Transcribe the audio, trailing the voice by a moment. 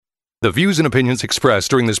The views and opinions expressed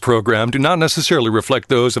during this program do not necessarily reflect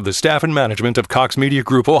those of the staff and management of Cox Media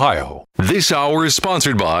Group, Ohio. This hour is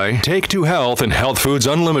sponsored by Take 2 Health and Health Foods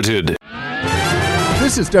Unlimited.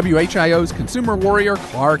 This is WHIO's consumer warrior,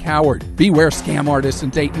 Clark Howard. Beware scam artists in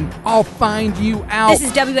Dayton. I'll find you out. This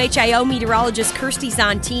is WHIO meteorologist Kirsty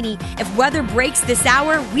Zontini. If weather breaks this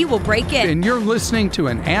hour, we will break it. And you're listening to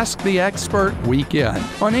an Ask the Expert weekend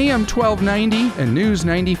on AM 1290 and News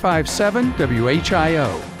 95.7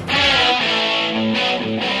 WHIO.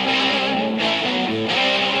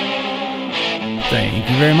 Thank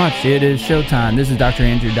you very much. It is showtime. This is Dr.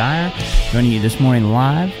 Andrew Dyer joining you this morning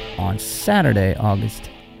live on Saturday, August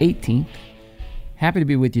 18th. Happy to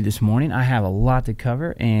be with you this morning. I have a lot to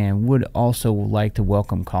cover and would also like to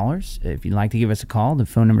welcome callers. If you'd like to give us a call, the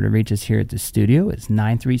phone number to reach us here at the studio is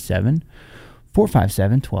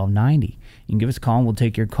 937-457-1290. You can give us a call and we'll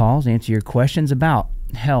take your calls, answer your questions about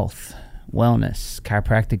health, wellness,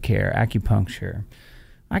 chiropractic care, acupuncture.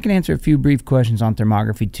 I can answer a few brief questions on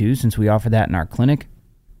thermography too, since we offer that in our clinic.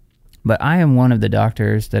 But I am one of the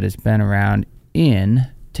doctors that has been around in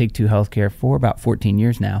Take 2 Healthcare for about 14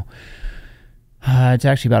 years now. It's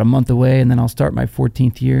actually about a month away, and then I'll start my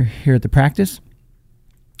 14th year here at the practice.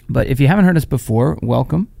 But if you haven't heard us before,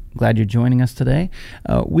 welcome. Glad you're joining us today.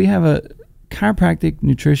 We have a chiropractic,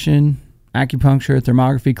 nutrition, acupuncture,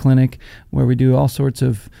 thermography clinic where we do all sorts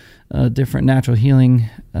of different natural healing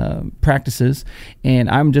practices. And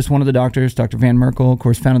I'm just one of the doctors. Dr. Van Merkel, of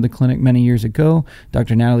course, founded the clinic many years ago.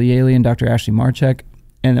 Dr. Natalie Yaley and Dr. Ashley Marchek,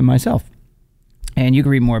 and then myself. And you can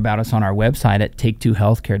read more about us on our website at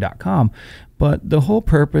take2healthcare.com. But the whole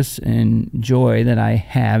purpose and joy that I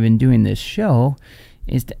have in doing this show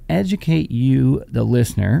is to educate you, the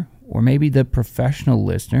listener, or maybe the professional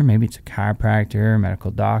listener. Maybe it's a chiropractor,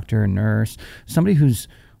 medical doctor, nurse, somebody who's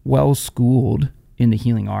well-schooled in the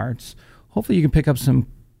healing arts. Hopefully you can pick up some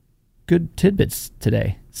good tidbits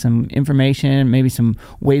today, some information, maybe some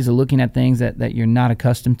ways of looking at things that you're not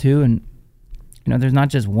accustomed to. And, you know, there's not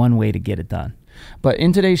just one way to get it done. But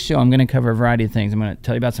in today's show, I'm going to cover a variety of things. I'm going to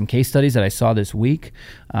tell you about some case studies that I saw this week.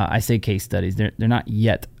 I say case studies. They're not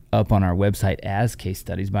yet up on our website as case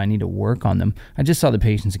studies, but I need to work on them. I just saw the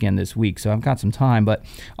patients again this week, so I've got some time, but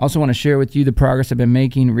also want to share with you the progress I've been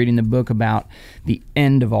making reading the book about the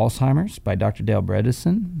end of Alzheimer's by Dr. Dale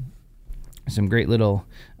Bredesen. Some great little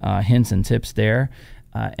hints and tips there.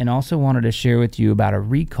 And also wanted to share with you about a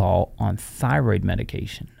recall on thyroid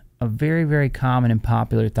medication. A very, very common and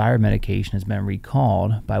popular thyroid medication has been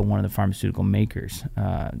recalled by one of the pharmaceutical makers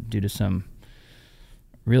due to some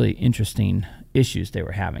really interesting issues they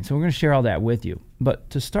were having. So we're going to share all that with you.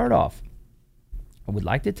 But to start off, I would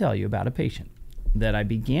like to tell you about a patient that I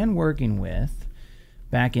began working with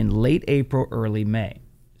back in late April, early May.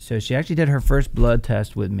 So she actually did her first blood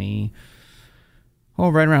test with me,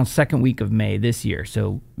 right around second week of May this year,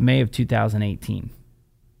 so May of 2018.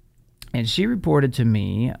 And she reported to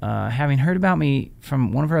me, having heard about me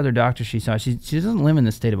from one of her other doctors she saw. She doesn't live in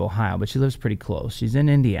the state of Ohio, but she lives pretty close. She's in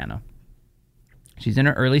Indiana. She's in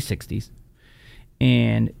her early 60s,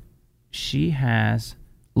 and she has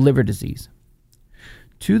liver disease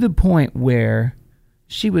to the point where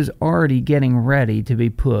she was already getting ready to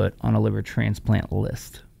be put on a liver transplant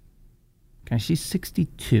list. Okay, she's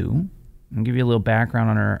 62. I'll give you a little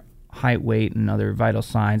background on her height, weight, and other vital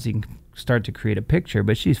signs. You can start to create a picture,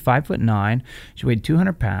 but she's 5'9". She weighed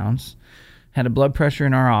 200 pounds, had a blood pressure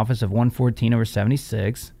in our office of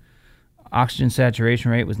 114/76. Oxygen saturation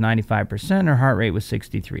rate was 95%. Her heart rate was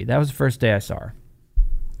 63. That was the first day I saw her.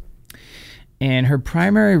 And her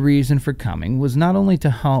primary reason for coming was not only to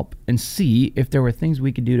help and see if there were things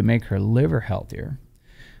we could do to make her liver healthier,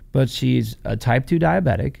 but she's a type 2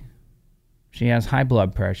 diabetic. She has high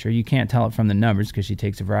blood pressure. You can't tell it from the numbers because she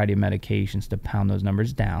takes a variety of medications to pound those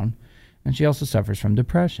numbers down. And she also suffers from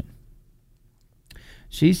depression.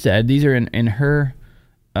 She said, these are in her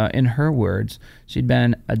words, she'd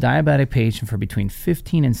been a diabetic patient for between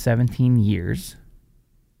 15 and 17 years,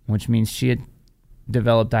 which means she had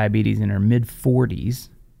developed diabetes in her mid-40s.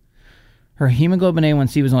 Her hemoglobin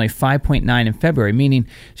A1C was only 5.9 in February, meaning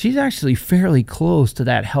she's actually fairly close to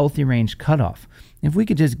that healthy range cutoff. If we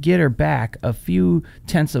could just get her back a few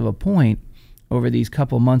tenths of a point over these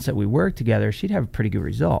couple months that we worked together, she'd have a pretty good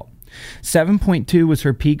result. 7.2 was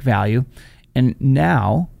her peak value, and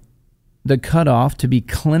now the cutoff to be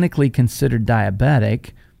clinically considered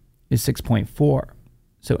diabetic is 6.4.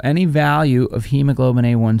 So any value of hemoglobin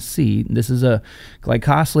A1C, this is a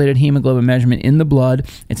glycosylated hemoglobin measurement in the blood.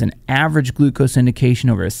 It's an average glucose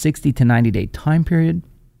indication over a 60 to 90 day time period.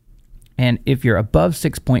 And if you're above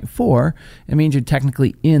 6.4, it means you're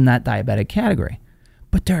technically in that diabetic category.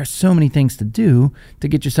 But there are so many things to do to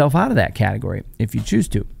get yourself out of that category if you choose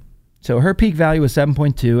to. So her peak value was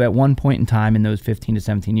 7.2 at one point in time in those 15 to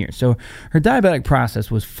 17 years. So her diabetic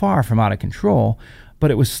process was far from out of control,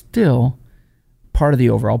 but it was still part of the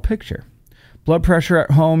overall picture. Blood pressure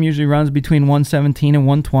at home usually runs between 117 and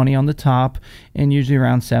 120 on the top and usually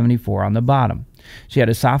around 74 on the bottom. She had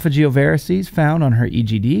esophageal varices found on her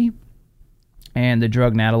EGD, and the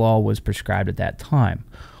drug Nadolol was prescribed at that time.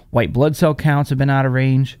 White blood cell counts have been out of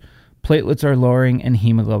range, platelets are lowering, and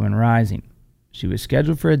hemoglobin rising. She was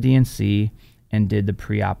scheduled for a DNC and did the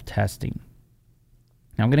pre-op testing.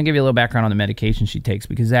 Now, I'm going to give you a little background on the medication she takes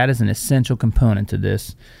because that is an essential component to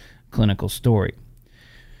this clinical story.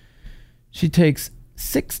 She takes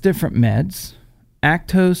 6 different meds: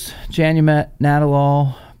 Actos, Janumet,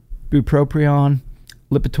 Nadolol, Bupropion,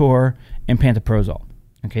 Lipitor, and Pantoprazole.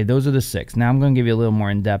 Okay, those are the 6. Now I'm going to give you a little more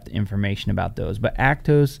in-depth information about those. But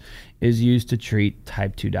Actos is used to treat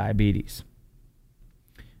type 2 diabetes.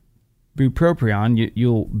 Bupropion,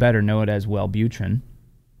 you'll better know it as Wellbutrin,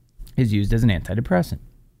 is used as an antidepressant.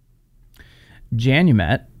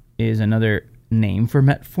 Janumet is another name for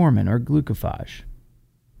metformin or glucophage.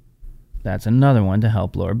 That's another one to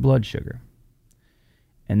help lower blood sugar.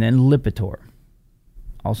 And then Lipitor,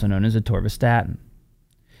 also known as atorvastatin.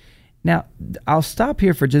 Now, I'll stop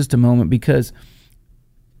here for just a moment because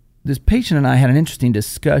this patient and I had an interesting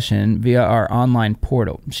discussion via our online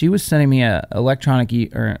portal. She was sending me an electronic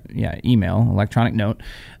note,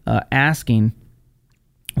 asking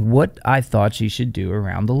what I thought she should do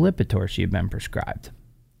around the Lipitor she had been prescribed.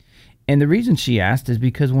 And the reason she asked is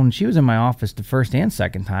because when she was in my office the first and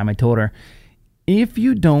second time, I told her, if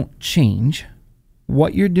you don't change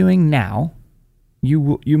what you're doing now,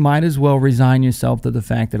 you might as well resign yourself to the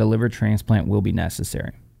fact that a liver transplant will be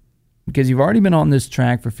necessary. Because you've already been on this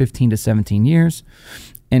track for 15 to 17 years,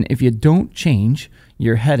 and if you don't change,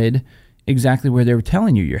 you're headed exactly where they were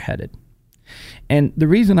telling you you're headed. And the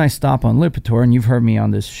reason I stop on Lipitor, and you've heard me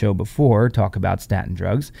on this show before talk about statin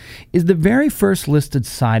drugs, is the very first listed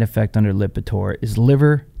side effect under Lipitor is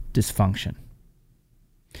liver dysfunction.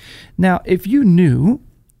 Now, if you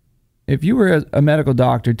were a medical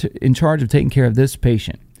doctor in charge of taking care of this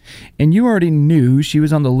patient, and you already knew she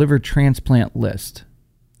was on the liver transplant list,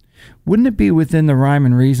 wouldn't it be within the rhyme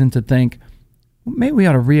and reason to think, well, maybe we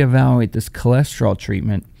ought to reevaluate this cholesterol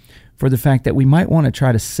treatment for the fact that we might want to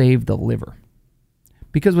try to save the liver?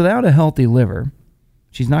 Because without a healthy liver,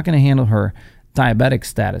 she's not going to handle her diabetic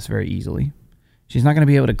status very easily. She's not going to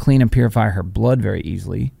be able to clean and purify her blood very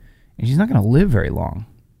easily, and she's not going to live very long.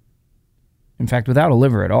 In fact, without a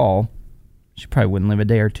liver at all, she probably wouldn't live a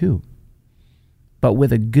day or two. But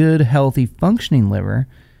with a good, healthy, functioning liver,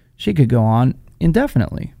 she could go on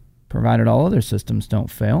indefinitely, provided all other systems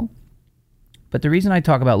don't fail. But the reason I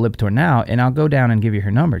talk about Lipitor now, and I'll go down and give you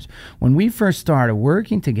her numbers, when we first started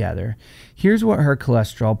working together, here's what her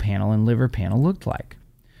cholesterol panel and liver panel looked like.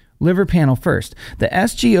 Liver panel first. The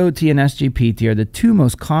SGOT and SGPT are the 2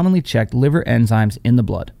 most commonly checked liver enzymes in the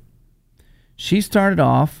blood. She started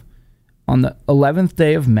off on the 11th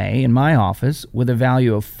day of May in my office with a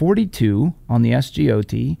value of 42 on the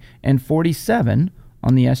SGOT and 47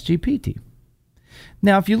 on the SGPT.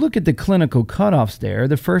 Now, if you look at the clinical cutoffs there,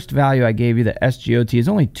 the first value I gave you, the SGOT, is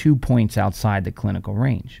only 2 points outside the clinical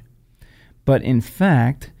range. But in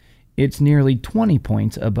fact, it's nearly 20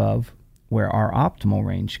 points above where our optimal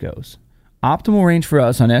range goes. Optimal range for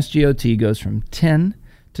us on SGOT goes from 10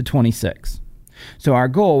 to 26. So our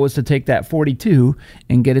goal was to take that 42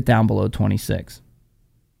 and get it down below 26.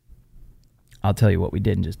 I'll tell you what we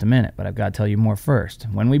did in just a minute, but I've got to tell you more first.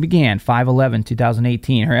 When we began,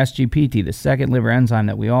 5/11/2018, her SGPT, the second liver enzyme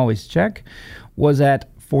that we always check, was at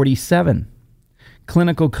 47.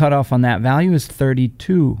 Clinical cutoff on that value is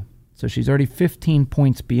 32. So she's already 15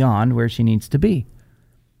 points beyond where she needs to be.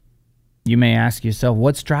 You may ask yourself,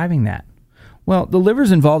 what's driving that? Well, the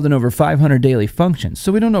liver's involved in over 500 daily functions,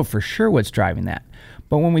 so we don't know for sure what's driving that.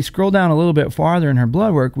 But when we scroll down a little bit farther in her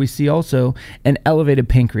blood work, we see also an elevated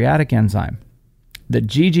pancreatic enzyme. The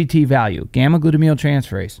GGT value,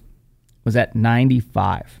 gamma-glutamyl-transferase, was at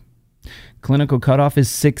 95. Clinical cutoff is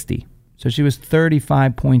 60. So she was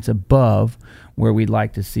 35 points above where we'd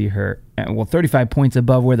like to see her. Well, 35 points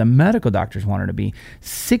above where the medical doctors want her to be.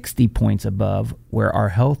 60 points above where our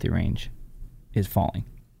healthy range is falling.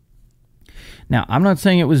 Now, I'm not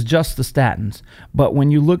saying it was just the statins, but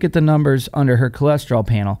when you look at the numbers under her cholesterol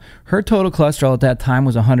panel, her total cholesterol at that time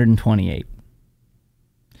was 128.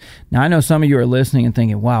 Now, I know some of you are listening and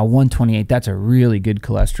thinking, wow, 128, that's a really good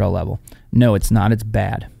cholesterol level. No, it's not. It's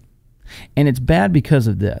bad. And it's bad because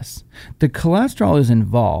of this. The cholesterol is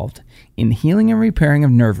involved in healing and repairing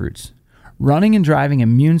of nerve roots, running and driving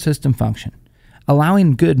immune system function,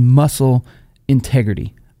 allowing good muscle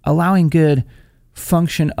integrity, allowing good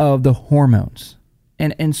function of the hormones,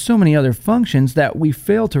 and so many other functions that we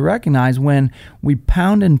fail to recognize when we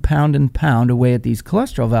pound and pound and pound away at these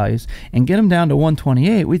cholesterol values and get them down to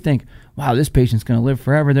 128. We think, wow, this patient's going to live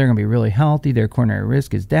forever. They're going to be really healthy. Their coronary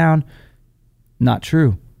risk is down. Not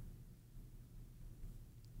true.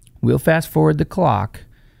 We'll fast forward the clock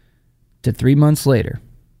to 3 months later.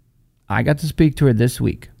 I got to speak to her this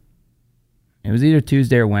week. It was either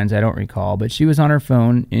Tuesday or Wednesday, I don't recall, but she was on her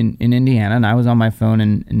phone in Indiana, and I was on my phone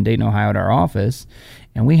in Dayton, Ohio at our office,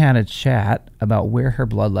 and we had a chat about where her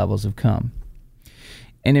blood levels have come.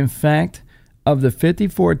 And in fact, of the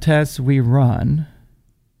 54 tests we run,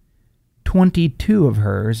 22 of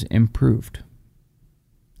hers improved.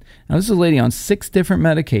 Now, this is a lady on 6 different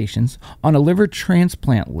medications, on a liver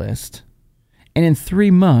transplant list, and in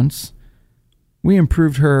 3 months, we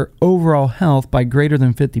improved her overall health by greater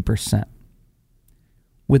than 50%.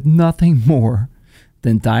 With nothing more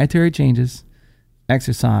than dietary changes,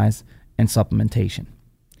 exercise, and supplementation.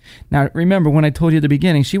 Now, remember, when I told you at the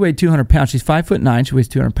beginning, she weighed 200 pounds. She's 5'9", she weighs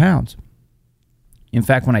 200 pounds. In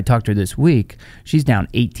fact, when I talked to her this week, she's down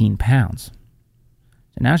 18 pounds.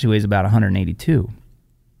 So now she weighs about 182.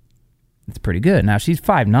 That's pretty good. Now, she's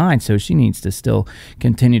 5'9", so she needs to still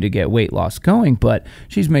continue to get weight loss going, but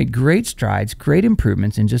she's made great strides, great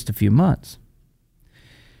improvements in just a few months.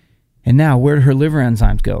 And now, where did her liver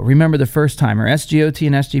enzymes go? Remember the first time, her SGOT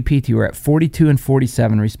and SGPT were at 42 and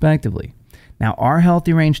 47 respectively. Now, our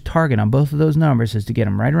healthy range target on both of those numbers is to get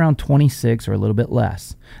them right around 26 or a little bit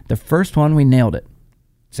less. The first one, we nailed it.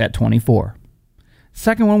 It's at 24.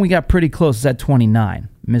 Second one, we got pretty close. It's at 29,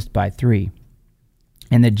 missed by 3.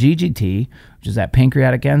 And the GGT, which is that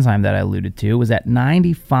pancreatic enzyme that I alluded to, was at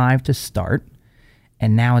 95 to start,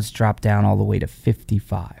 and now it's dropped down all the way to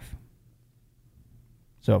 55.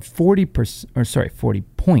 So a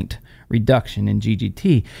 40-point reduction in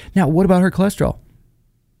GGT. Now, what about her cholesterol?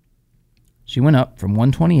 She went up from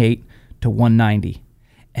 128 to 190,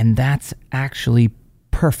 and that's actually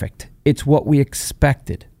perfect. It's what we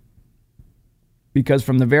expected. Because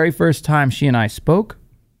from the very first time she and I spoke,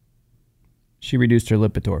 she reduced her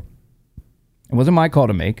Lipitor. It wasn't my call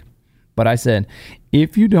to make, but I said,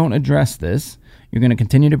 if you don't address this, you're going to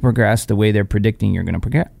continue to progress the way they're predicting you're going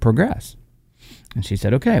to progress. And she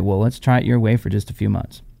said, okay, well, let's try it your way for just a few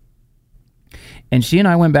months. And she and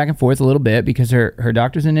I went back and forth a little bit because her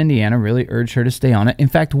doctors in Indiana really urged her to stay on it. In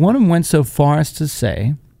fact, one of them went so far as to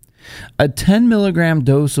say a 10 milligram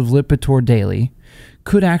dose of Lipitor daily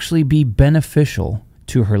could actually be beneficial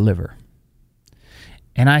to her liver.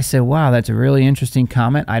 And I said, wow, that's a really interesting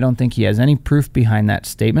comment. I don't think he has any proof behind that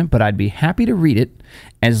statement, but I'd be happy to read it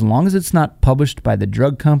as long as it's not published by the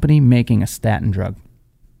drug company making a statin drug.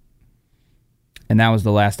 And that was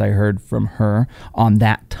the last I heard from her on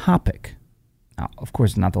that topic. Now, of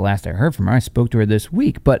course, not the last I heard from her. I spoke to her this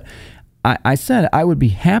week, but I said I would be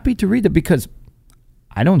happy to read it because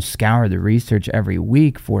I don't scour the research every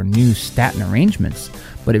week for new statin arrangements.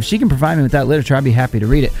 But if she can provide me with that literature, I'd be happy to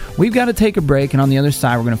read it. We've got to take a break, and on the other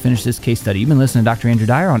side, we're going to finish this case study. You've been listening to Dr. Andrew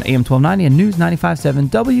Dyer on AM 1290 and News 95.7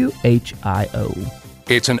 WHIO.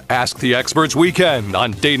 It's an Ask the Experts weekend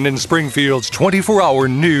on Dayton and Springfield's 24-hour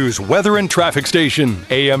news, weather, and traffic station,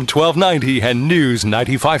 AM 1290 and News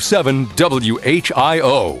 95.7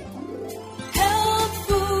 WHIO. Health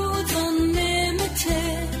Foods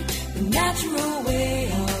Unlimited, the natural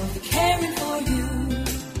way of caring for you.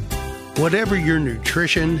 Whatever your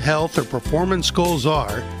nutrition, health, or performance goals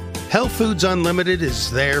are, Health Foods Unlimited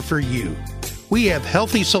is there for you. We have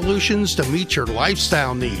healthy solutions to meet your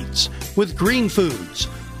lifestyle needs with green foods,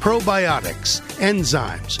 probiotics,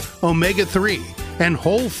 enzymes, omega-3, and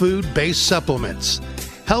whole food-based supplements.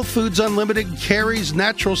 Health Foods Unlimited carries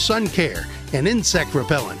natural sun care and insect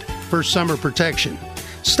repellent for summer protection.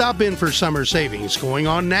 Stop in for summer savings going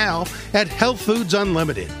on now at Health Foods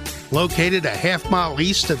Unlimited, located a half-mile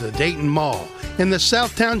east of the Dayton Mall in the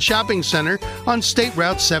Southtown Shopping Center on State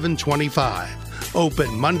Route 725.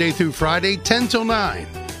 Open Monday through Friday, 10 till 9,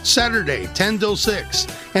 Saturday, 10 till 6,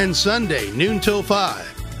 and Sunday, noon till 5.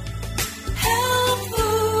 Health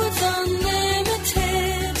Foods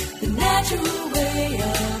Unlimited, the natural way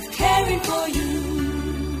of caring for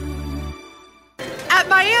you. At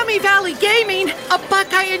Miami Valley Gaming, a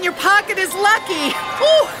Buckeye in your pocket is lucky.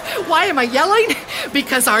 Ooh, why am I yelling?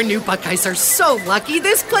 Because our new Buckeyes are so lucky,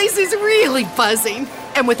 this place is really buzzing.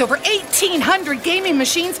 And with over 1,800 gaming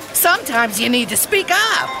machines, sometimes you need to speak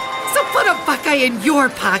up. So put a Buckeye in your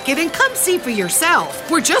pocket and come see for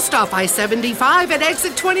yourself. We're just off I-75 at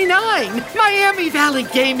exit 29. Miami Valley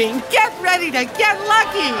Gaming. Get ready to get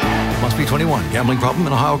lucky. Must be be 21. Gambling problem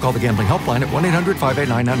in Ohio? Call the Gambling Helpline at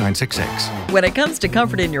 1-800-589-9966. When it comes to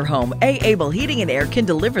comfort in your home, A-Able Heating and Air can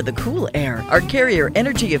deliver the cool air. Our Carrier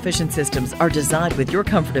energy-efficient systems are designed with your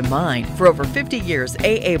comfort in mind. For over 50 years,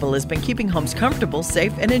 A-Able has been keeping homes comfortable,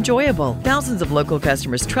 safe, and enjoyable. Thousands of local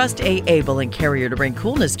customers trust A-Able and Carrier to bring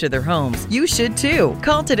coolness to their homes. You should too.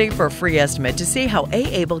 Call today for a free estimate to see how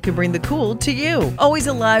A-Able can bring the cool to you. Always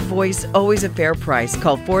a live voice, always a fair price.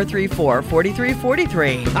 Call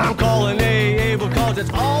 434-4343. I'm calling A-Able because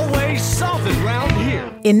it's always something around here.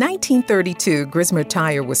 In 1932, Grismer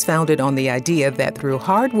Tire was founded on the idea that through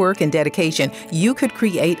hard work and dedication, you could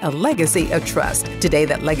create a legacy of trust. Today,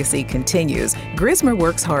 that legacy continues. Grismer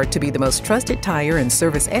works hard to be the most trusted tire and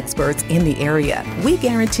service experts in the area. We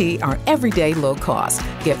guarantee our everyday low cost.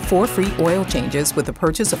 Get 4 free oil changes with the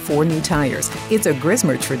purchase of 4 new tires. It's a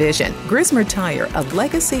Grismer tradition. Grismer Tire, a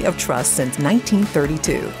legacy of trust since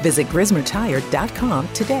 1932. Visit GrismerTire.com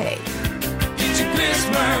today. Get your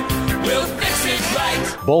Grismer, we'll fix it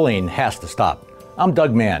right. Bullying has to stop. I'm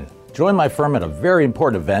Doug Mann. Join my firm at a very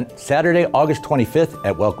important event Saturday, August 25th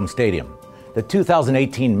at Welcome Stadium. The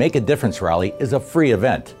 2018 Make a Difference Rally is a free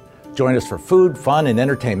event. Join us for food, fun, and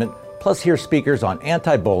entertainment, plus hear speakers on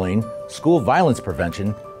anti-bullying, school violence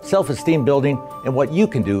prevention, self-esteem building, and what you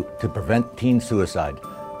can do to prevent teen suicide.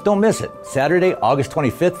 Don't miss it. Saturday, August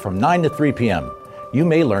 25th from 9 to 3 p.m. You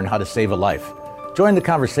may learn how to save a life. Join the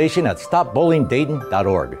conversation at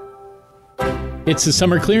stopbullyingdayton.org. It's the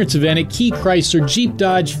summer clearance event at Key Chrysler, Jeep,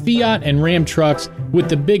 Dodge, Fiat, and Ram trucks with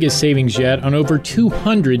the biggest savings yet on over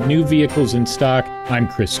 200 new vehicles in stock. I'm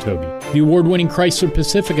Chris Toby. The award-winning Chrysler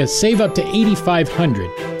Pacifica save up to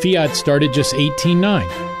 $8,500. Fiat start at just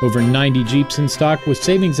 $18,900. Over 90 Jeeps in stock with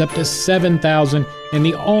savings up to $7,000. And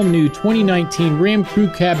the all-new 2019 Ram Crew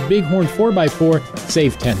Cab Bighorn 4x4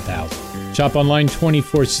 save $10,000. Shop online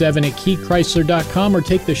 24/7 at KeyChrysler.com or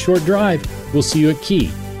take the short drive. We'll see you at Key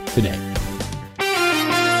today.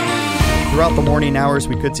 Throughout the morning hours,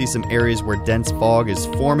 we could see some areas where dense fog is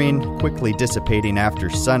forming, quickly dissipating after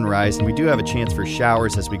sunrise, and we do have a chance for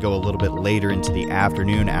showers as we go a little bit later into the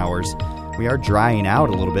afternoon hours. We are drying out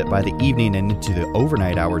a little bit by the evening and into the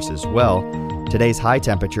overnight hours as well. Today's high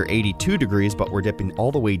temperature 82 degrees, but we're dipping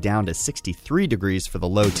all the way down to 63 degrees for the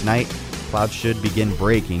low tonight. Clouds should begin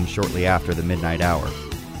breaking shortly after the midnight hour.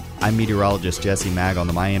 I'm meteorologist Jesse Mag on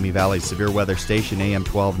the Miami Valley Severe Weather Station, AM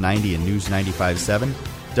 1290 and News 95.7.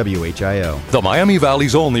 WHIO. The Miami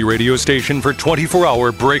Valley's only radio station for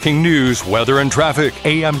 24-hour breaking news, weather, and traffic.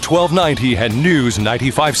 AM 1290 and News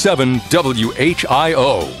 95.7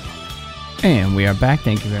 WHIO. And we are back.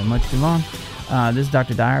 Thank you very much, Devon. This is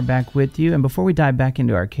Dr. Dyer back with you. And before we dive back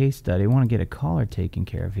into our case study, I want to get a caller taken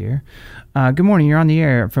care of here. Good morning. You're on the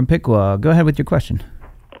air from Piqua. Go ahead with your question.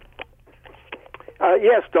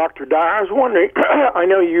 Yes, Dr. Dyer. I was wondering, I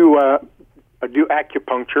know you do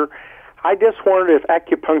acupuncture. I just wondered if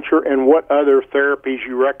acupuncture and what other therapies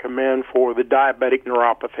you recommend for the diabetic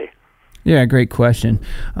neuropathy. Yeah, great question.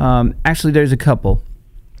 Actually, there's a couple.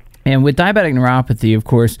 And with diabetic neuropathy, of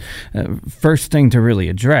course, first thing to really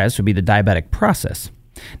address would be the diabetic process.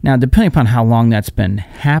 Now, depending upon how long that's been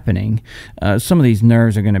happening, some of these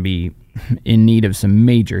nerves are going to be in need of some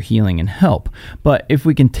major healing and help. But if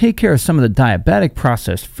we can take care of some of the diabetic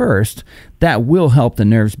process first, that will help the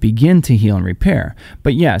nerves begin to heal and repair.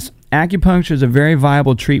 But yes, acupuncture is a very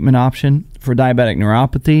viable treatment option for diabetic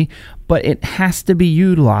neuropathy, but it has to be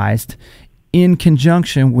utilized in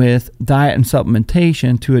conjunction with diet and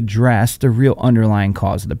supplementation to address the real underlying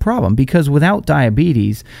cause of the problem. Because without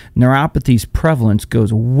diabetes, neuropathy's prevalence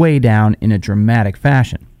goes way down in a dramatic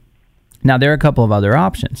fashion. Now, there are a couple of other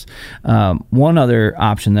options. One other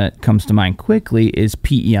option that comes to mind quickly is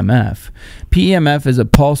PEMF. PEMF is a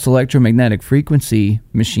pulse electromagnetic frequency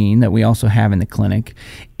machine that we also have in the clinic.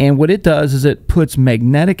 And what it does is it puts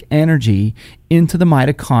magnetic energy into the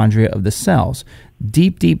mitochondria of the cells.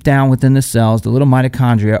 Deep, deep down within the cells, the little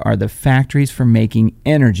mitochondria are the factories for making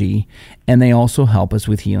energy, and they also help us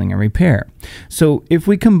with healing and repair. So if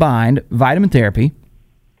we combined vitamin therapy,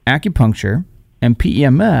 acupuncture, and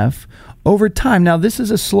PEMF, over time, now this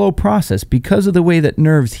is a slow process because of the way that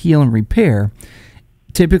nerves heal and repair.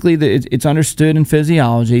 Typically, it's understood in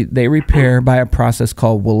physiology, they repair by a process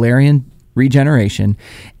called Wallerian regeneration,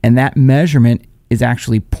 and that measurement is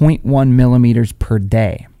actually 0.1 millimeters per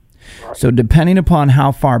day. So depending upon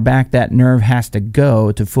how far back that nerve has to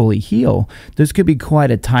go to fully heal, this could be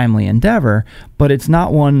quite a timely endeavor, but it's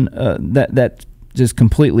not one that's just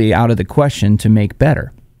completely out of the question to make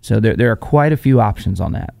better. So there are quite a few options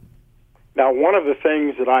on that. Now, one of the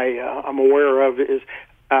things that I'm aware of is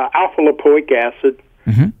alpha-lipoic acid.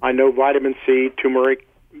 Mm-hmm. I know vitamin C, turmeric,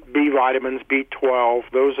 B vitamins, B12.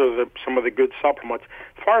 Those are some of the good supplements.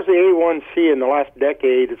 As far as the A1C in the last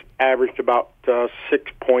decade, it's averaged about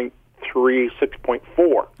 6.3,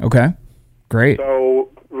 6.4. Okay, great. So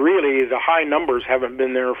really, the high numbers haven't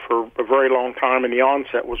been there for a very long time, and the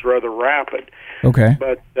onset was rather rapid. Okay.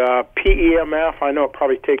 But PEMF, I know it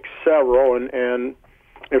probably takes several, and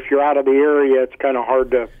if you're out of the area, it's kind of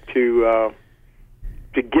hard to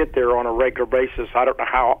get there on a regular basis. I don't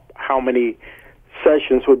know how many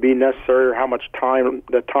sessions would be necessary or how much time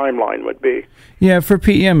the timeline would be. Yeah, for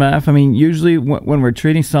PEMF, I mean, usually when we're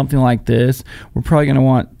treating something like this, we're probably going to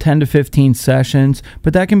want 10 to 15 sessions,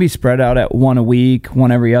 but that can be spread out at one a week,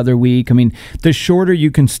 one every other week. I mean, the shorter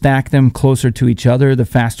you can stack them closer to each other, the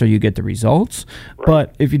faster you get the results. Right.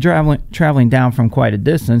 But if you're traveling down from quite a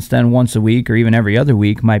distance, then once a week or even every other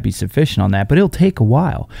week might be sufficient on that, but it'll take a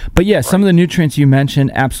while. But yeah, some of the nutrients you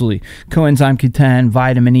mentioned, absolutely. Coenzyme Q10,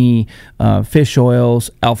 vitamin E, fish oils,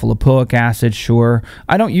 alpha-lipoic acid, sure.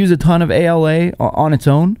 I don't use a ton of ALA on its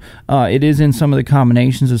own. It is in some of the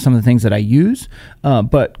combinations of some of the things that I use,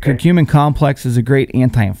 but curcumin complex is a great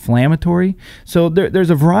anti-inflammatory. So there's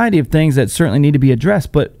a variety of things that certainly need to be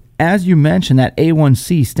addressed, but as you mentioned, that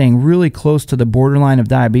A1C staying really close to the borderline of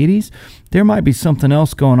diabetes, there might be something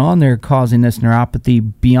else going on there causing this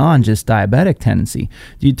neuropathy beyond just diabetic tendency.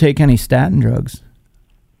 Do you take any statin drugs?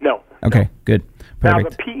 No. Okay, good. Perfect. Now,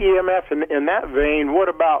 the PEMF, in that vein, what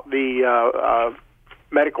about the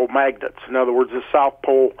medical magnets? In other words, the South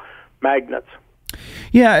Pole magnets.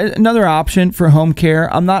 Yeah, another option for home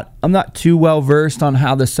care. I'm not too well versed on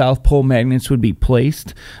how the South Pole magnets would be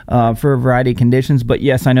placed for a variety of conditions, but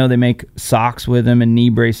yes, I know they make socks with them and knee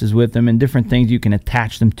braces with them and different things you can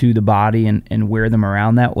attach them to the body and wear them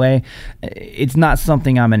around that way. It's not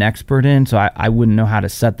something I'm an expert in, so I wouldn't know how to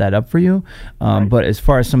set that up for you. But as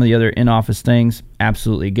far as some of the other in-office things,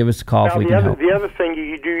 absolutely, give us a call if we can help. The other thing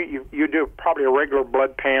you do probably a regular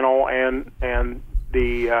blood panel and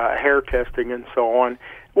the hair testing and so on.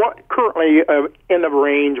 What currently in the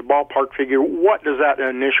range, ballpark figure, what does that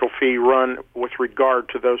initial fee run with regard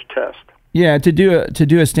to those tests? Yeah, to do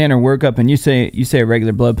a standard workup, and you say a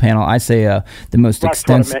regular blood panel. I say the most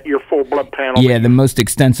extensive. That's what I meant, your full blood panel. Yeah, the most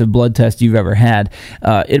extensive blood test you've ever had.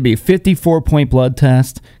 It'd be a 54-point blood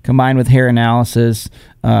test combined with hair analysis,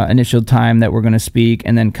 initial time that we're going to speak,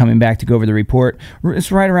 and then coming back to go over the report.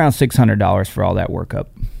 It's right around $600 for all that workup.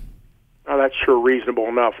 Oh, that's sure reasonable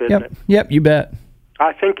enough, isn't it? Yep, you bet.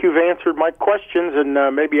 I think you've answered my questions,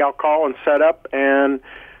 and maybe I'll call and set up and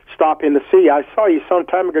stop in to see. I saw you some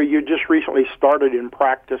time ago. You just recently started in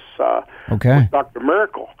practice with Dr.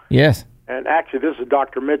 Miracle. Yes. And actually, this is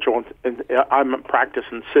Dr. Mitchell, and I'm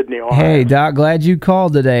practicing in Sydney, Ohio. Hey, Doc, glad you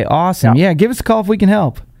called today. Awesome. Yeah, give us a call if we can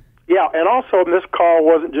help. Yeah, and also this call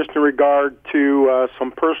wasn't just in regard to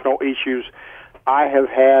some personal issues I have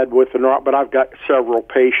had with the neuro, but I've got several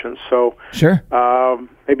patients, so sure.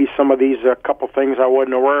 Maybe some of these couple things I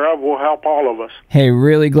wasn't aware of will help all of us. Hey,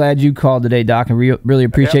 really glad you called today, Doc, and really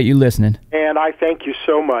appreciate you listening. And I thank you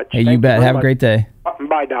so much. Hey, you bet. Have a great day.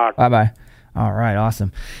 Bye, Doc. Bye-bye. All right,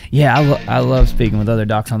 awesome. Yeah, I love speaking with other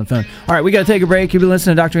docs on the phone. All right, we got to take a break. You've been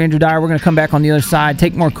listening to Dr. Andrew Dyer. We're going to come back on the other side,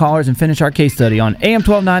 take more callers, and finish our case study on AM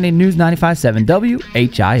 1290 News 95.7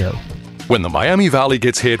 WHIO. When the Miami Valley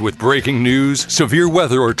gets hit with breaking news, severe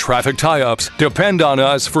weather, or traffic tie-ups, depend on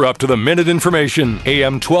us for up-to-the-minute information.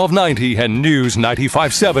 AM 1290 and News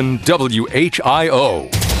 95.7 WHIO.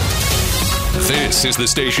 This is the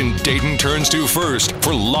station Dayton turns to first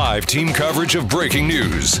for live team coverage of breaking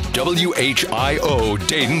news. WHIO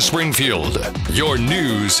Dayton Springfield. Your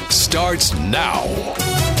news starts now.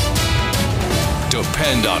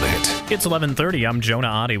 Depend on it. It's 11:30. I'm Jonah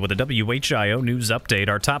Oddie with a WHIO news update.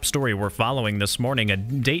 Our top story we're following this morning: a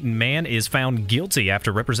Dayton man is found guilty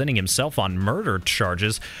after representing himself on murder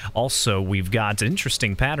charges. Also, we've got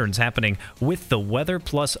interesting patterns happening with the weather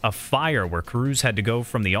plus a fire where crews had to go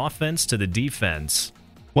from the offense to the defense.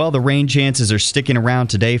 Well, the rain chances are sticking around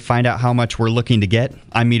today. Find out how much we're looking to get.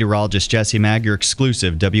 I'm meteorologist Jesse Mag. Your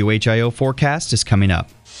exclusive WHIO forecast is coming up.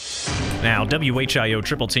 Now, WHIO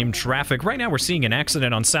Triple Team traffic. Right now we're seeing an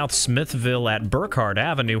accident on South Smithville at Burkhardt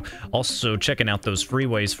Avenue. Also checking out those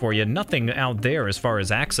freeways for you. Nothing out there as far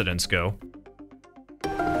as accidents go.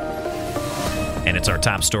 And it's our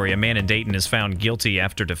top story. A man in Dayton is found guilty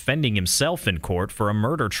after defending himself in court for a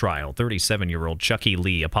murder trial. 37-year-old Chucky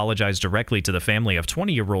Lee apologized directly to the family of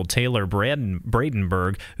 20-year-old Taylor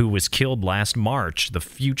Bradenberg, who was killed last March. The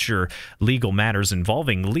future legal matters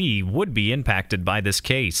involving Lee would be impacted by this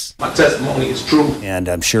case. My testimony is true. And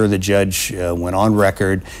I'm sure the judge went on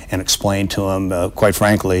record and explained to him, quite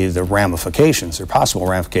frankly, the ramifications or possible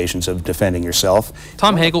ramifications of defending yourself.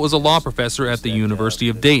 Tom Hagel is a law professor at the University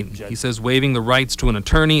of Dayton. He says waiving the rights to an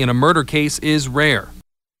attorney in a murder case is rare.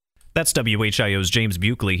 That's WHIO's James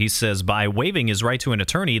Buckley. He says by waiving his right to an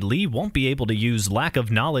attorney, Lee won't be able to use lack of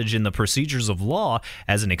knowledge in the procedures of law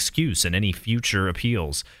as an excuse in any future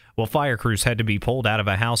appeals. Well, fire crews had to be pulled out of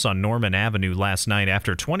a house on Norman Avenue last night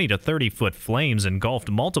after 20 to 30-foot flames engulfed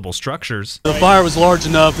multiple structures. The fire was large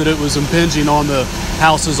enough that it was impinging on the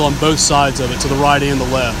houses on both sides of it, to the right and the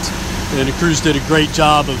left. And the crews did a great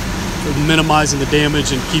job of minimizing the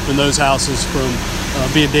damage and keeping those houses from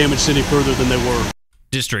being damaged any further than they were.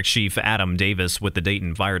 District Chief Adam Davis with the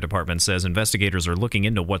Dayton Fire Department says investigators are looking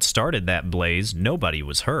into what started that blaze. Nobody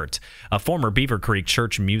was hurt. A former Beaver Creek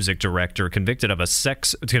Church music director convicted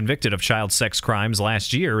of child sex crimes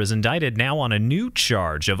last year is indicted now on a new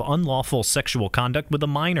charge of unlawful sexual conduct with a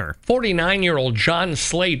minor. 49-year-old John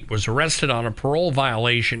Slate was arrested on a parole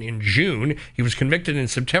violation in June. He was convicted in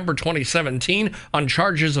September 2017 on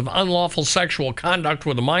charges of unlawful sexual conduct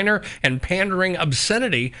with a minor and pandering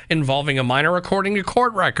obscenity involving a minor, according to court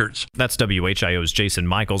records. That's WHIO's Jason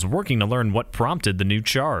Michaels working to learn what prompted the new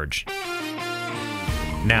charge.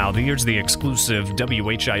 Now, here's the exclusive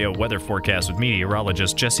WHIO weather forecast with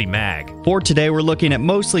meteorologist Jesse Mag. For today, we're looking at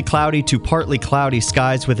mostly cloudy to partly cloudy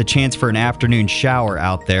skies with a chance for an afternoon shower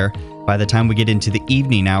out there. By the time we get into the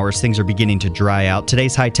evening hours, things are beginning to dry out.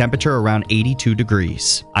 Today's high temperature around 82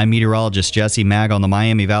 degrees. I'm meteorologist Jesse Mag on the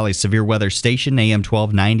Miami Valley Severe Weather Station, AM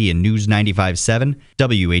 1290 and News 95.7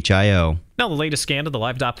 WHIO. Now, the latest scan of the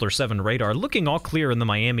live Doppler 7 radar looking all clear in the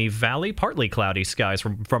Miami Valley. Partly cloudy skies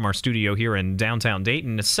from our studio here in downtown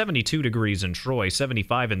Dayton. 72 degrees in Troy,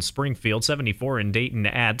 75 in Springfield, 74 in Dayton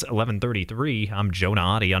at 11:33. I'm Jonah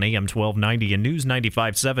Oddie on AM 1290 and News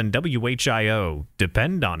 95.7 WHIO.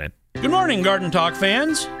 Depend on it. Good morning, Garden Talk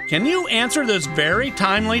fans. Can you answer this very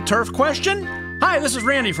timely turf question? Hi, this is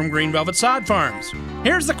Randy from Green Velvet Sod Farms.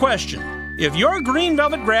 Here's the question. If your Green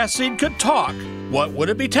Velvet grass seed could talk, what would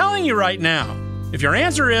it be telling you right now? If your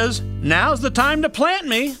answer is, now's the time to plant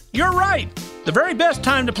me, you're right. The very best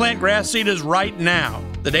time to plant grass seed is right now.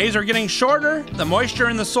 The days are getting shorter, the moisture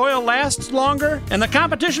in the soil lasts longer, and the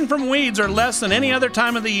competition from weeds are less than any other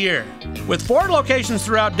time of the year. With 4 locations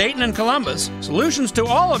throughout Dayton and Columbus, solutions to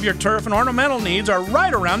all of your turf and ornamental needs are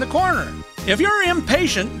right around the corner. If you're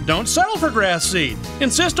impatient, don't settle for grass seed.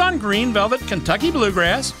 Insist on Green Velvet Kentucky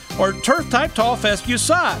Bluegrass or turf-type tall fescue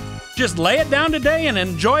sod. Just lay it down today and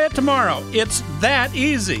enjoy it tomorrow. It's that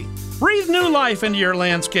easy. Breathe new life into your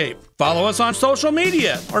landscape. Follow us on social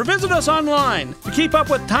media or visit us online to keep up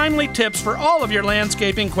with timely tips for all of your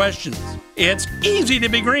landscaping questions. It's easy to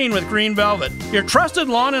be green with Green Velvet, your trusted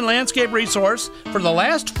lawn and landscape resource for the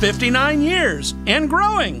last 59 years and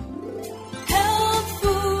growing. Health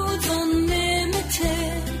Foods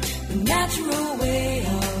Unlimited, the natural way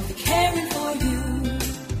of caring for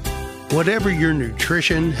you. Whatever your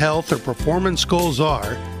nutrition, health, or performance goals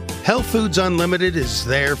are, Health Foods Unlimited is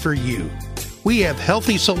there for you. We have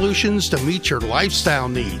healthy solutions to meet your lifestyle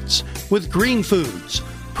needs with green foods,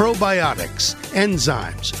 probiotics,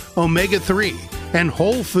 enzymes, omega-3, and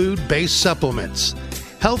whole food-based supplements.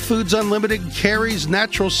 Health Foods Unlimited carries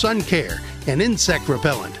natural sun care and insect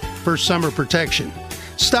repellent for summer protection.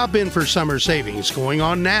 Stop in for summer savings going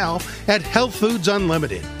on now at Health Foods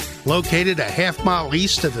Unlimited, located a half-mile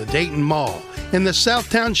east of the Dayton Mall in the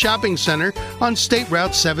Southtown Shopping Center on State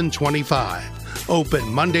Route 725.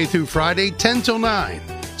 Open Monday through Friday, 10 till 9,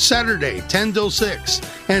 Saturday, 10 till 6,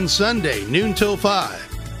 and Sunday, noon till 5.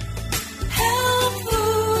 Health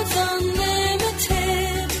Foods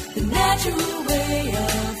Unlimited, the natural way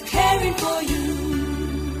of caring for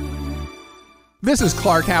you. This is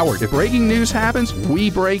Clark Howard. If breaking news happens, we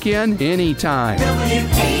break in anytime.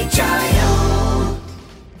 WHIO.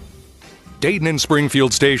 Dayton and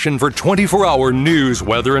Springfield station for 24-hour news,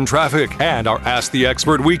 weather, and traffic, and our Ask the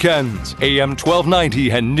Expert weekends. AM 1290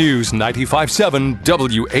 and News 95.7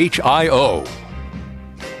 WHIO.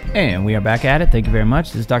 And we are back at it. Thank you very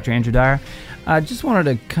much. This is Dr. Andrew Dyer. I just wanted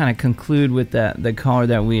to kind of conclude with the caller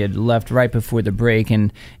that we had left right before the break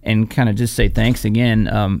and kind of just say thanks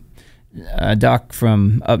again. a doc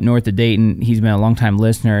from up north of Dayton. He's been a longtime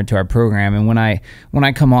listener to our program, and when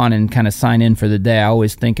I come on and kind of sign in for the day, I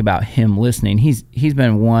always think about him listening. He's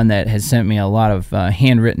been one that has sent me a lot of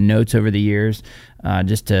handwritten notes over the years,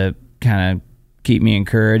 just to kind of keep me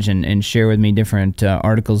encouraged and share with me different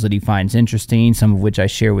articles that he finds interesting, some of which I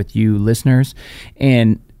share with you listeners.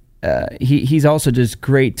 And he's also just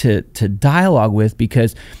great to dialogue with,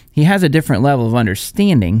 because he has a different level of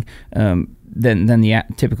understanding than the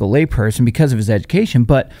typical layperson because of his education,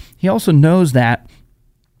 but he also knows that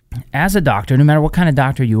as a doctor, no matter what kind of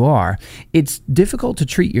doctor you are, it's difficult to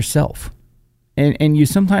treat yourself, and you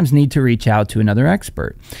sometimes need to reach out to another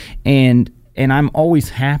expert. And I'm always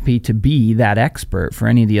happy to be that expert for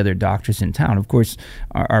any of the other doctors in town. Of course,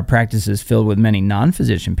 our practice is filled with many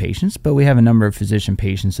non-physician patients, but we have a number of physician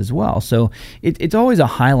patients as well. So it's always a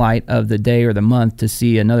highlight of the day or the month to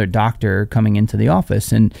see another doctor coming into the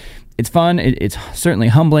office. And it's fun. It's certainly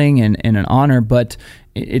humbling and an honor, but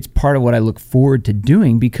it's part of what I look forward to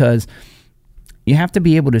doing, because you have to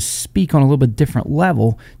be able to speak on a little bit different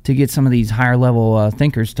level to get some of these higher level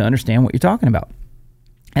thinkers to understand what you're talking about.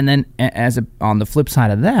 And then on the flip side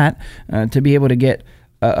of that, to be able to get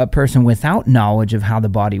a person without knowledge of how the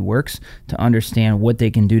body works to understand what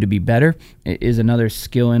they can do to be better is another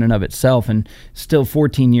skill in and of itself. And still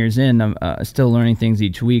 14 years in, I'm still learning things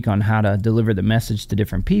each week on how to deliver the message to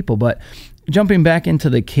different people. But jumping back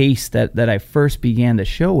into the case that I first began the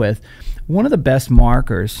show with, one of the best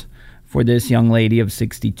markers for this young lady of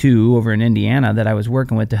 62 over in Indiana that I was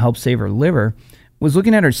working with to help save her liver was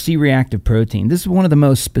looking at her C-reactive protein. This is one of the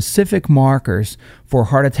most specific markers for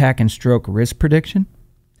heart attack and stroke risk prediction.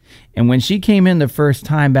 And when she came in the first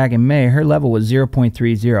time back in May, her level was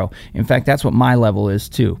 0.30. In fact, that's what my level is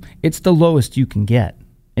too. It's the lowest you can get.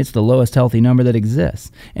 It's the lowest healthy number that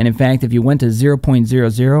exists. And in fact, if you went to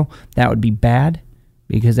 0.00, that would be bad,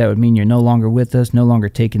 because that would mean you're no longer with us, no longer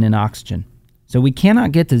taking in oxygen. So we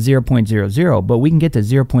cannot get to 0.00, but we can get to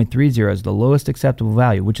 0.30 as the lowest acceptable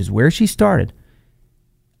value, which is where she started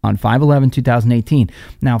on 5/11/2018.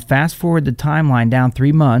 Now, fast forward the timeline down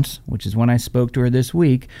 3 months, which is when I spoke to her this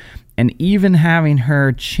week, and even having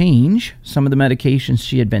her change some of the medications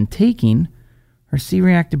she had been taking, her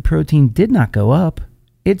C-reactive protein did not go up.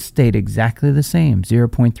 It stayed exactly the same,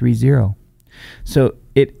 0.30. So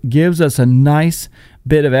it gives us a nice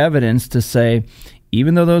bit of evidence to say,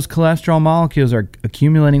 even though those cholesterol molecules are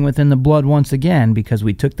accumulating within the blood once again, because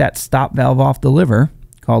we took that stop valve off the liver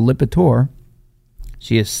called Lipitor,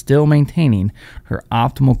 she is still maintaining her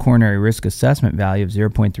optimal coronary risk assessment value of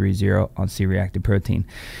 0.30 on C-reactive protein.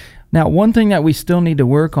 Now, one thing that we still need to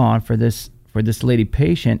work on for this lady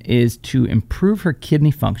patient is to improve her kidney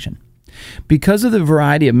function. Because of the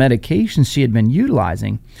variety of medications she had been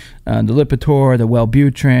utilizing, the Lipitor, the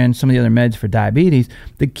Wellbutrin, some of the other meds for diabetes,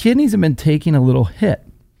 the kidneys have been taking a little hit.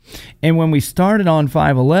 And when we started on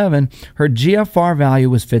 5/11, her GFR value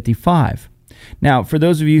was 55. Now, for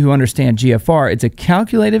those of you who understand GFR, it's a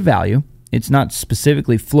calculated value. It's not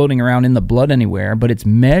specifically floating around in the blood anywhere, but it's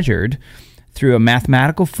measured through a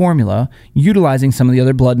mathematical formula utilizing some of the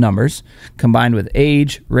other blood numbers, combined with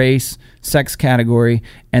age, race, sex category,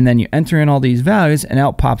 and then you enter in all these values and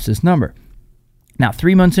out pops this number. Now,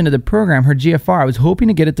 3 months into the program, her GFR, I was hoping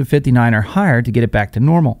to get it to 59 or higher to get it back to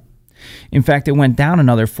normal. In fact, it went down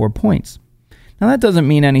another 4 points. Now, that doesn't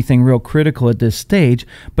mean anything real critical at this stage,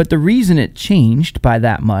 but the reason it changed by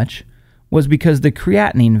that much was because the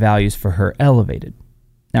creatinine values for her elevated.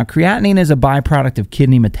 Now, creatinine is a byproduct of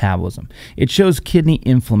kidney metabolism. It shows kidney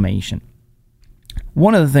inflammation.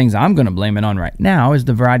 One of the things I'm going to blame it on right now is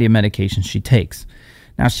the variety of medications she takes.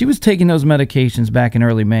 Now, she was taking those medications back in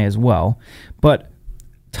early May as well, but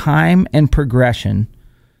time and progression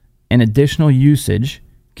and additional usage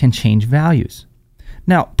can change values.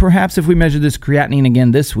 Now, perhaps if we measure this creatinine again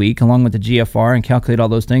this week, along with the GFR, and calculate all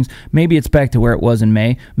those things, maybe it's back to where it was in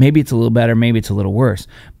May. Maybe it's a little better. Maybe it's a little worse.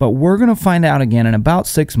 But we're going to find out again in about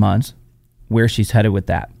 6 months where she's headed with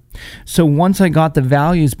that. So once I got the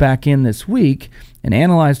values back in this week and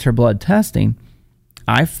analyzed her blood testing,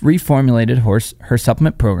 I reformulated her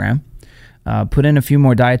supplement program, put in a few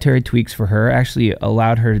more dietary tweaks for her, actually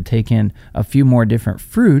allowed her to take in a few more different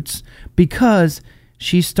fruits, because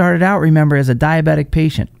she started out, remember, as a diabetic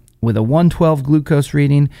patient with a 112 glucose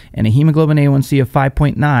reading and a hemoglobin A1C of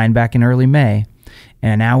 5.9 back in early May.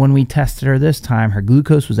 And now when we tested her this time, her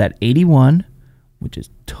glucose was at 81, which is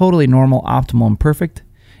totally normal, optimal, and perfect.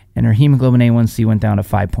 And her hemoglobin A1C went down to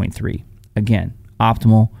 5.3. Again,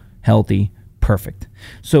 optimal, healthy, perfect.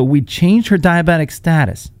 So we changed her diabetic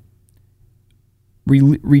status,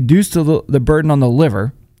 reduced the burden on the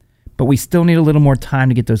liver, but we still need a little more time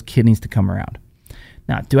to get those kidneys to come around.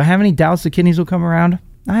 Now, do I have any doubts the kidneys will come around?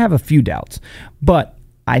 I have a few doubts, but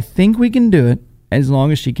I think we can do it as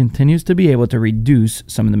long as she continues to be able to reduce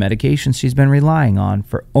some of the medications she's been relying on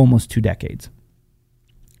for almost 2 decades.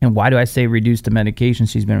 And why do I say reduce the medications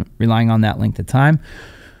she's been relying on that length of time?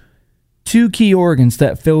 2 key organs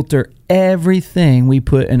that filter everything we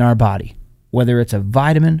put in our body, whether it's a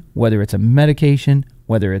vitamin, whether it's a medication,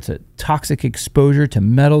 whether it's a toxic exposure to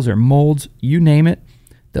metals or molds, you name it.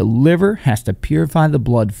 The liver has to purify the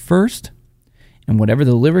blood first, and whatever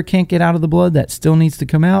the liver can't get out of the blood that still needs to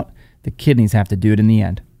come out, the kidneys have to do it in the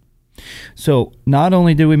end. So not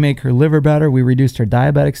only did we make her liver better, we reduced her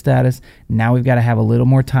diabetic status. Now we've got to have a little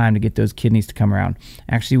more time to get those kidneys to come around.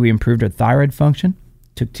 Actually, we improved her thyroid function,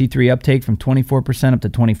 took T3 uptake from 24% up to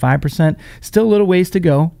 25%. Still a little ways to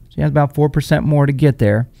go. She has about 4% more to get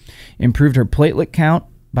there. Improved her platelet count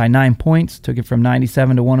by 9 points, took it from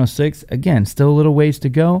 97 to 106. Again, still a little ways to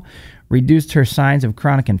go. Reduced her signs of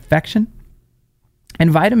chronic infection.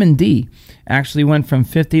 And vitamin D actually went from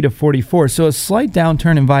 50 to 44. So a slight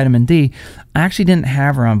downturn in vitamin D. I actually didn't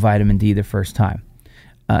have her on vitamin D the first time.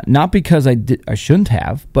 Not because I shouldn't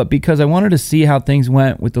have, but because I wanted to see how things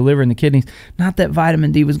went with the liver and the kidneys. Not that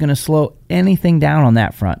vitamin D was going to slow anything down on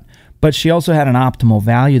that front. But she also had an optimal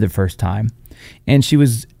value the first time. And she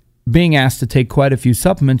was being asked to take quite a few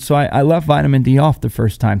supplements, so I left vitamin D off the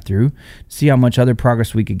first time through to see how much other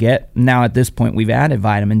progress we could get. Now at this point, we've added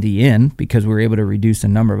vitamin D in because we were able to reduce a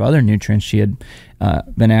number of other nutrients she had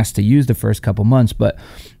been asked to use the first couple months. But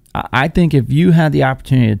I think if you had the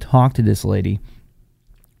opportunity to talk to this lady,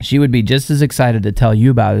 she would be just as excited to tell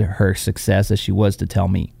you about her success as she was to tell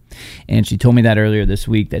me. And she told me that earlier this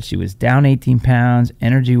week, that she was down 18 pounds,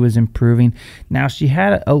 energy was improving. Now, she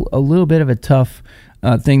had a little bit of a tough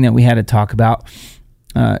thing that we had to talk about.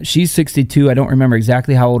 She's 62. I don't remember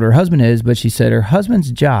exactly how old her husband is, but she said her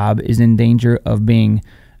husband's job is in danger of being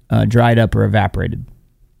dried up or evaporated.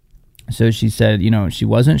 So she said, she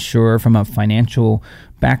wasn't sure from a financial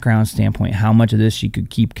background standpoint how much of this she could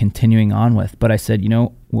keep continuing on with. But I said,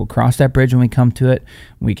 we'll cross that bridge when we come to it.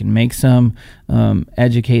 We can make some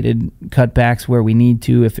educated cutbacks where we need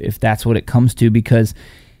to if that's what it comes to, because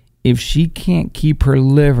if she can't keep her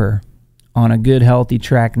liver on a good, healthy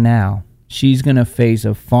track now, she's going to face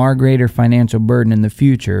a far greater financial burden in the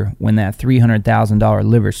future when that $300,000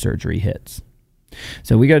 liver surgery hits.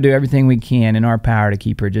 So we got to do everything we can in our power to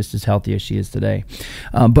keep her just as healthy as she is today.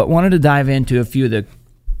 But wanted to dive into a few of the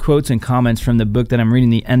quotes and comments from the book that I'm reading,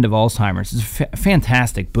 The End of Alzheimer's. It's a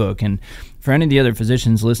fantastic book, and for any of the other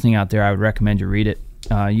physicians listening out there, I would recommend you read it.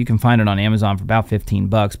 You can find it on Amazon for about $15,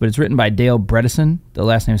 but it's written by Dale Bredesen. The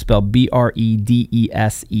last name is spelled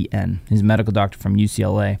Bredesen. He's a medical doctor from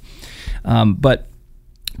UCLA. But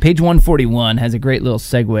page 141 has a great little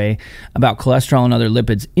segue about cholesterol and other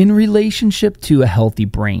lipids in relationship to a healthy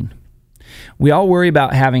brain. We all worry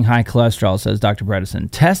about having high cholesterol, says Dr. Bredesen.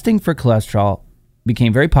 Testing for cholesterol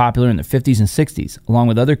became very popular in the 50s and 60s, along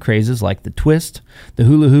with other crazes like the twist, the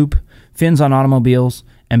hula hoop, fins on automobiles,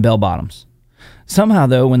 and bell bottoms. Somehow,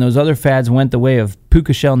 though, when those other fads went the way of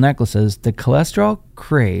puka shell necklaces, the cholesterol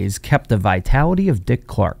craze kept the vitality of Dick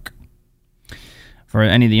Clark. For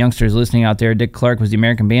any of the youngsters listening out there, Dick Clark was the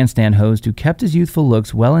American Bandstand host who kept his youthful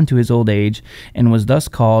looks well into his old age and was thus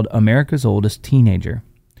called America's oldest teenager.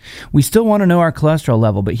 We still want to know our cholesterol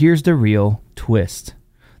level, but here's the real twist.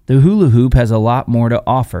 The hula hoop has a lot more to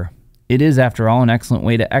offer. It is, after all, an excellent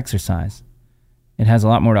way to exercise. It has a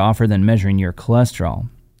lot more to offer than measuring your cholesterol.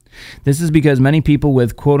 This is because many people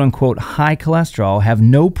with quote-unquote high cholesterol have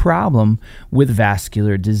no problem with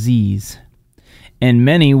vascular disease. And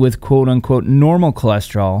many with quote-unquote normal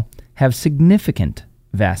cholesterol have significant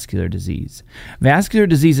vascular disease. Vascular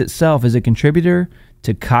disease itself is a contributor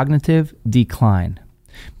to cognitive decline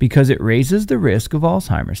because it raises the risk of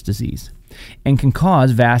Alzheimer's disease and can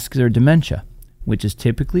cause vascular dementia, which is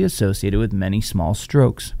typically associated with many small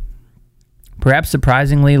strokes. Perhaps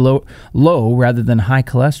surprisingly low rather than high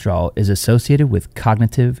cholesterol is associated with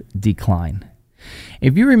cognitive decline.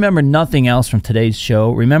 If you remember nothing else from today's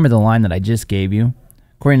show, remember the line that I just gave you.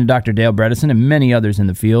 According to Dr. Dale Bredesen and many others in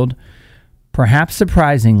the field, perhaps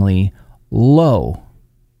surprisingly low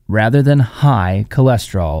rather than high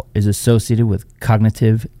cholesterol is associated with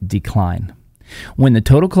cognitive decline. When the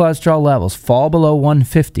total cholesterol levels fall below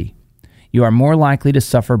 150, you are more likely to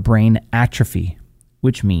suffer brain atrophy,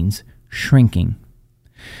 which means shrinking.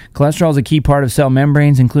 Cholesterol is a key part of cell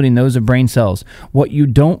membranes, including those of brain cells. What you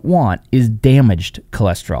don't want is damaged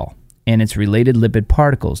cholesterol and its related lipid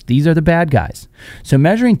particles. These are the bad guys. So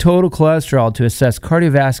measuring total cholesterol to assess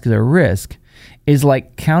cardiovascular risk is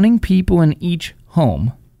like counting people in each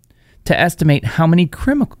home to estimate how many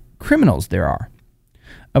criminals there are.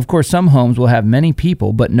 Of course, some homes will have many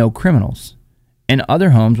people but no criminals, and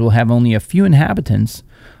other homes will have only a few inhabitants,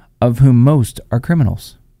 of whom most are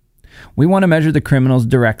criminals. We want to measure the criminals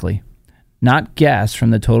directly, not guess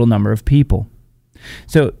from the total number of people.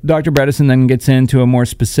 So Dr. Bredesen then gets into a more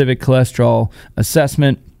specific cholesterol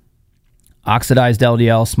assessment, oxidized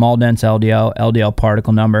LDL, small dense LDL, LDL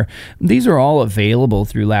particle number. These are all available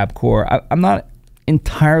through LabCorp. I'm not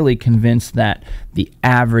entirely convinced that the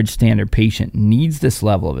average standard patient needs this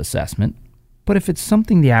level of assessment, but if it's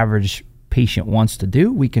something the average patient wants to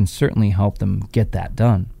do, we can certainly help them get that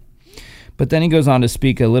done. But then he goes on to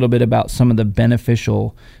speak a little bit about some of the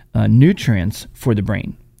beneficial nutrients for the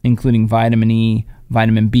brain, including vitamin E,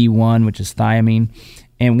 vitamin B1, which is thiamine.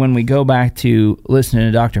 And when we go back to listening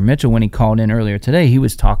to Dr. Mitchell when he called in earlier today, he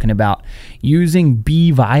was talking about using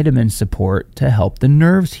B vitamin support to help the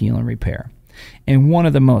nerves heal and repair. And one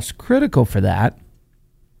of the most critical for that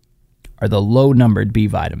are the low-numbered B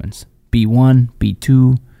vitamins, B1,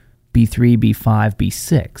 B2, B3, B5,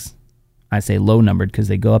 B6. I say low-numbered because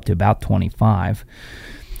they go up to about 25.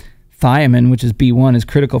 Thiamine, which is B1, is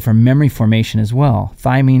critical for memory formation as well.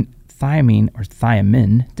 Thiamine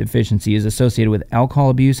deficiency is associated with alcohol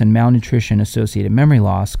abuse and malnutrition-associated memory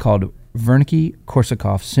loss called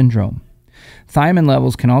Wernicke-Korsakoff syndrome. Thiamine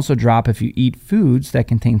levels can also drop if you eat foods that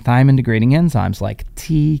contain thiamine-degrading enzymes like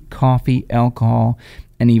tea, coffee, alcohol,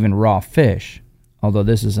 and even raw fish, although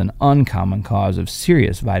this is an uncommon cause of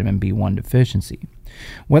serious vitamin B1 deficiency.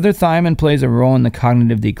 Whether thiamine plays a role in the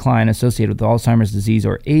cognitive decline associated with Alzheimer's disease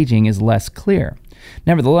or aging is less clear.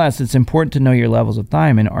 Nevertheless, it's important to know your levels of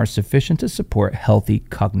thiamine are sufficient to support healthy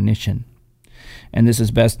cognition. And this is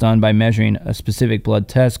best done by measuring a specific blood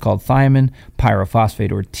test called thiamine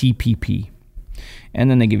pyrophosphate, or TPP. And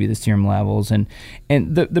then they give you the serum levels. And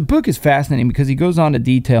the book is fascinating because he goes on to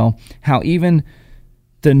detail how even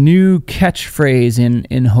the new catchphrase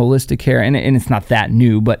in holistic care, and it's not that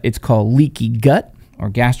new, but it's called leaky gut or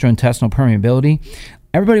gastrointestinal permeability.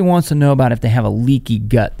 Everybody wants to know about if they have a leaky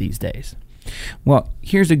gut these days. Well,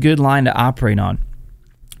 here's a good line to operate on.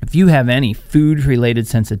 If you have any food-related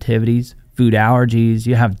sensitivities, food allergies,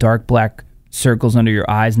 you have dark black circles under your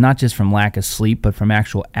eyes, not just from lack of sleep, but from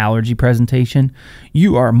actual allergy presentation,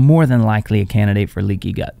 you are more than likely a candidate for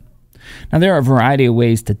leaky gut. Now, there are a variety of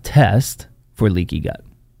ways to test for leaky gut.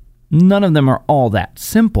 None of them are all that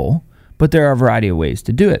simple, but there are a variety of ways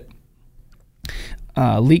to do it.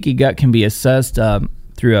 Leaky gut can be assessed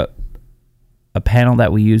through a panel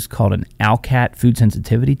that we use called an ALCAT food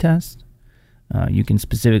sensitivity test. You can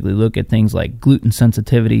specifically look at things like gluten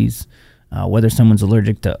sensitivities, whether someone's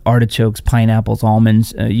allergic to artichokes, pineapples,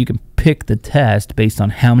 almonds. You can pick the test based on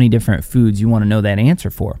how many different foods you want to know that answer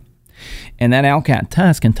for. And that ALCAT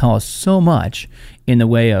test can tell us so much in the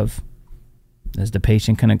way of, is the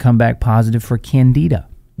patient going to come back positive for candida,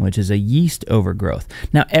 which is a yeast overgrowth.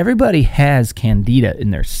 Now, everybody has candida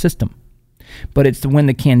in their system, but it's when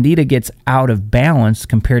the candida gets out of balance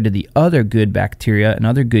compared to the other good bacteria and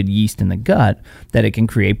other good yeast in the gut that it can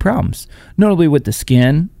create problems, notably with the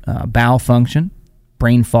skin, bowel function,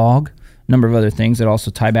 brain fog, a number of other things that also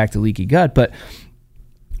tie back to leaky gut. But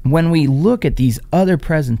when we look at these other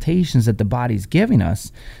presentations that the body's giving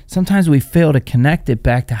us, sometimes we fail to connect it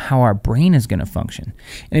back to how our brain is going to function.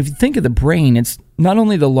 And if you think of the brain, it's not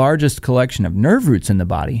only the largest collection of nerve roots in the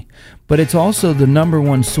body, but it's also the number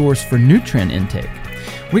one source for nutrient intake.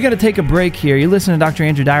 We got to take a break here. You listen to Dr.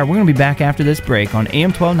 Andrew Dyer. We're going to be back after this break on AM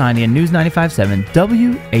 1290 and News 95.7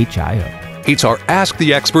 WHIO. It's our Ask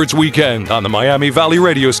the Experts weekend on the Miami Valley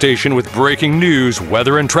radio station with breaking news,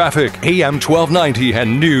 weather, and traffic. AM 1290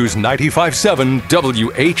 and News 95.7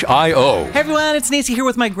 WHIO. Hey everyone, it's Nancy here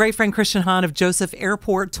with my great friend Christian Hahn of Joseph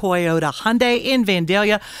Airport Toyota Hyundai in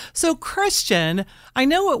Vandalia. So Christian, I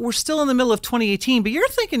know we're still in the middle of 2018, but you're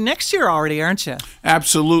thinking next year already, aren't you?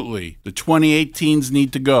 Absolutely. The 2018s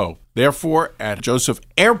need to go. Therefore, at Joseph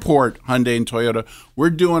Airport Hyundai and Toyota, we're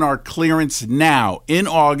doing our clearance now. In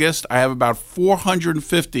August, I have about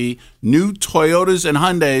 450 new Toyotas and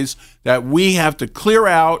Hyundais that we have to clear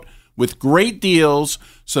out with great deals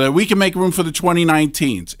so that we can make room for the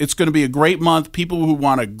 2019s. It's going to be a great month. People who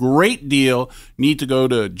want a great deal need to go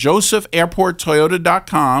to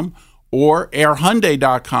josephairporttoyota.com or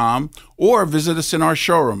airhyundai.com or visit us in our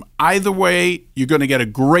showroom. Either way, you're going to get a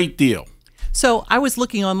great deal. So I was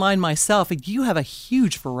looking online myself, and you have a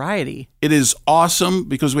huge variety. It is awesome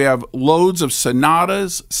because we have loads of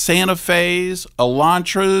Sonatas, Santa Fe's,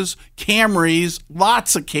 Elantras, Camrys,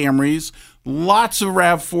 lots of Camrys, lots of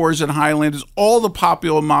RAV4s and Highlanders, all the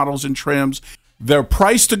popular models and trims. They're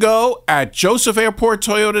priced to go at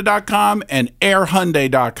josephairporttoyota.com and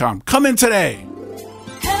airhyundai.com. Come in today.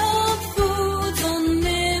 Health Foods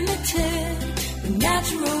Unlimited.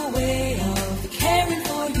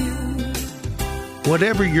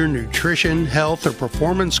 Whatever your nutrition, health, or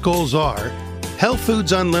performance goals are, Health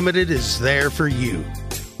Foods Unlimited is there for you.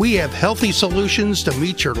 We have healthy solutions to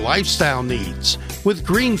meet your lifestyle needs with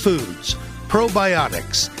green foods,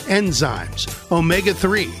 probiotics, enzymes,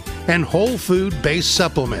 omega-3, and whole food-based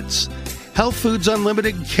supplements. Health Foods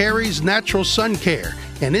Unlimited carries natural sun care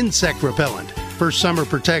and insect repellent for summer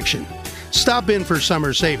protection. Stop in for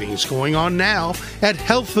summer savings going on now at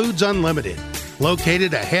Health Foods Unlimited,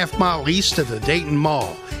 located a half-mile east of the Dayton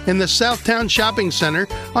Mall in the Southtown Shopping Center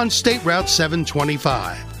on State Route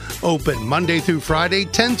 725. Open Monday through Friday,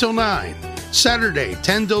 10 till 9, Saturday,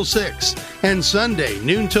 10 till 6, and Sunday,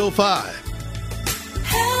 noon till 5.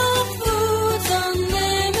 Health Foods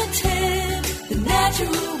Unlimited, the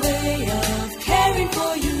natural way of caring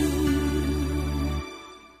for you.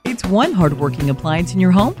 It's one hardworking appliance in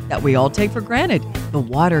your home that we all take for granted, the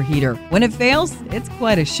water heater. When it fails, it's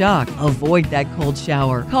quite a shock. Avoid that cold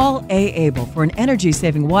shower. Call A-Able for an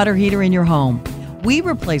energy-saving water heater in your home. We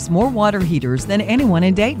replace more water heaters than anyone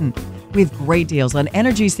in Dayton. We have great deals on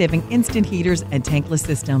energy-saving instant heaters and tankless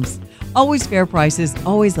systems. Always fair prices,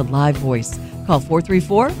 always a live voice. Call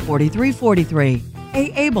 434-4343.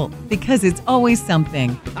 A-Able, because it's always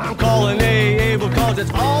something. I'm calling A-Able because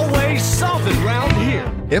it's always something around here.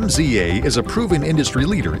 MZA is a proven industry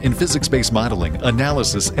leader in physics-based modeling,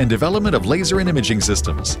 analysis, and development of laser and imaging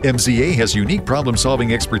systems. MZA has unique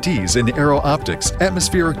problem-solving expertise in aero-optics,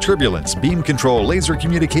 atmospheric turbulence, beam control, laser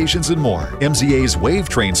communications, and more. MZA's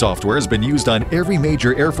WaveTrain software has been used on every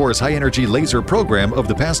major Air Force high-energy laser program of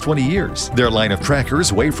the past 20 years. Their line of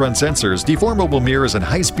trackers, wavefront sensors, deformable mirrors, and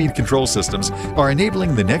high-speed control systems are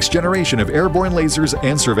enabling the next generation of airborne lasers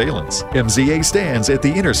and surveillance. MZA stands at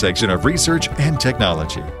the intersection of research and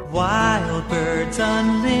technology. Wild Birds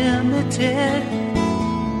Unlimited.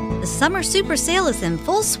 The summer super sale is in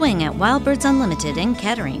full swing at Wild Birds Unlimited in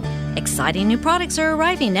Kettering. Exciting new products are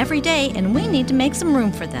arriving every day, and we need to make some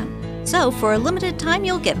room for them. So, for a limited time,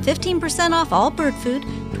 you'll get 15% off all bird food,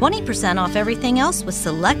 20% off everything else, with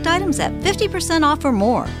select items at 50% off or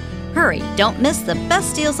more. Hurry, don't miss the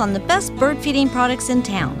best deals on the best bird feeding products in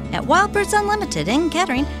town at Wild Birds Unlimited in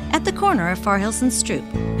Kettering at the corner of Far Hills and Stroop.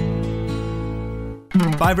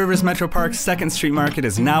 Five Rivers Metro Park's 2nd Street Market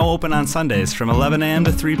is now open on Sundays from 11 a.m.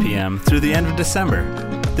 to 3 p.m. through the end of December.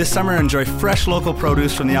 This summer, enjoy fresh local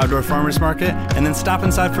produce from the Outdoor Farmers Market and then stop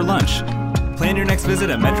inside for lunch. Plan your next visit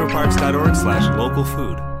at metroparks.org/local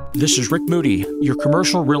food. This is Rick Moody, your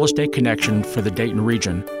commercial real estate connection for the Dayton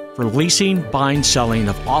region. For leasing, buying, selling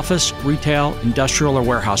of office, retail, industrial, or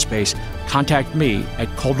warehouse space, contact me at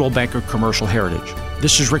Coldwell Banker Commercial Heritage.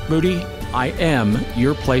 This is Rick Moody. I am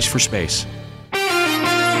your place for space.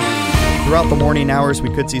 Throughout the morning hours, we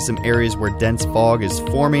could see some areas where dense fog is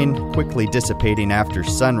forming, quickly dissipating after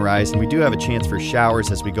sunrise, and we do have a chance for showers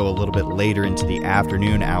as we go a little bit later into the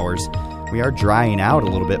afternoon hours. We are drying out a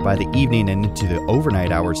little bit by the evening and into the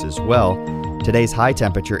overnight hours as well. Today's high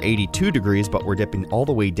temperature, 82 degrees, but we're dipping all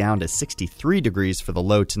the way down to 63 degrees for the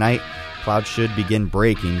low tonight. Clouds should begin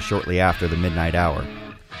breaking shortly after the midnight hour.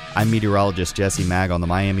 I'm meteorologist Jesse Mag on the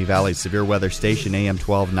Miami Valley Severe Weather Station, AM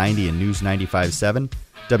 1290 and News 95.7.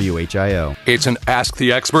 WHIO. It's an Ask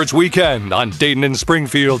the Experts weekend on Dayton and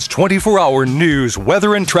Springfield's 24-hour news,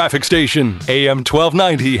 weather, and traffic station, AM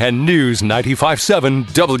 1290 and News 95.7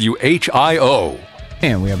 WHIO.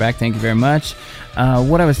 And we are back. Thank you very much.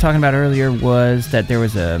 What I was talking about earlier was that there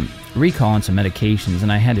was a recall on some medications,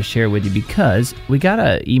 and I had to share with you because we got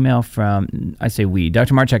an email from, I say we,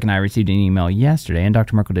 Dr. Marchek and I received an email yesterday, and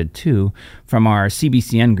Dr. Merkel did too, from our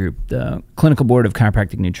CBCN group, the Clinical Board of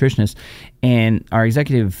Chiropractic Nutritionists, and our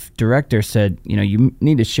executive director said, you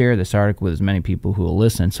need to share this article with as many people who will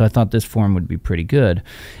listen, so I thought this form would be pretty good.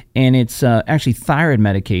 And it's actually thyroid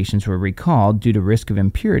medications were recalled due to risk of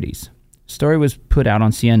impurities. Story was put out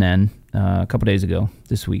on CNN a couple days ago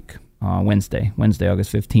this week. Wednesday,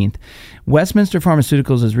 August 15th. Westminster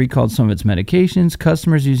Pharmaceuticals has recalled some of its medications.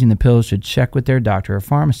 Customers using the pills should check with their doctor or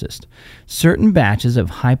pharmacist. Certain batches of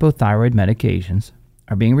hypothyroid medications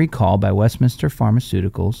are being recalled by Westminster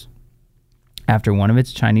Pharmaceuticals after one of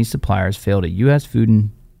its Chinese suppliers failed a U.S. Food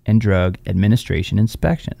and Drug Administration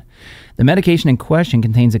inspection. The medication in question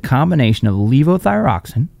contains a combination of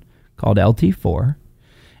levothyroxine, called LT4,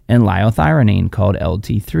 and liothyronine, called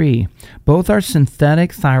LT3. Both are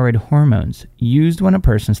synthetic thyroid hormones used when a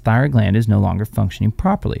person's thyroid gland is no longer functioning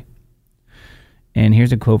properly. And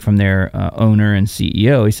here's a quote from their owner and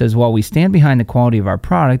CEO. He says, "While we stand behind the quality of our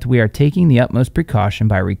product, we are taking the utmost precaution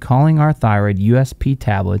by recalling our thyroid USP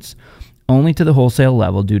tablets only to the wholesale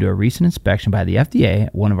level due to a recent inspection by the FDA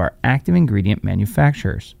at one of our active ingredient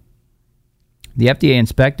manufacturers. The FDA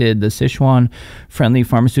inspected the Sichuan-friendly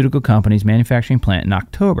pharmaceutical company's manufacturing plant in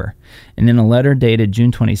October, and in a letter dated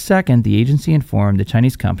June 22nd, the agency informed the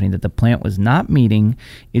Chinese company that the plant was not meeting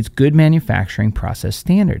its good manufacturing process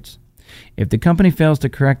standards. If the company fails to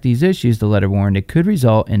correct these issues, the letter warned, it could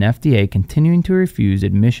result in FDA continuing to refuse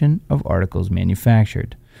admission of articles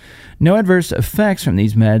manufactured. No adverse effects from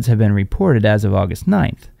these meds have been reported as of August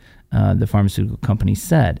 9th, the pharmaceutical company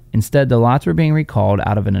said. Instead, the lots were being recalled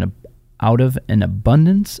out of an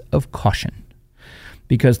abundance of caution.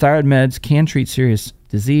 Because thyroid meds can treat serious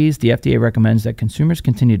disease, the FDA recommends that consumers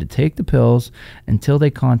continue to take the pills until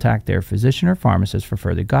they contact their physician or pharmacist for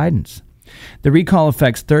further guidance. The recall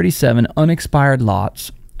affects 37 unexpired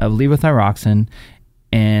lots of levothyroxine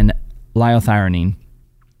and liothyronine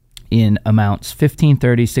in amounts 15,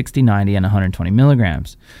 30, 60, 90, and 120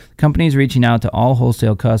 milligrams. The company is reaching out to all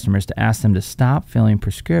wholesale customers to ask them to stop filling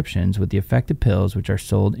prescriptions with the affected pills, which are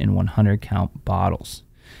sold in 100-count bottles.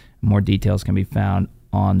 More details can be found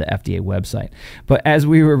on the FDA website. But as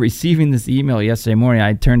we were receiving this email yesterday morning,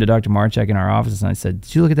 I turned to Dr. Marchek in our office and I said,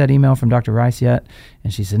 "Did you look at that email from Dr. Rice yet?"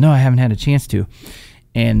 And she said, "No, I haven't had a chance to."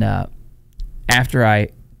 And after I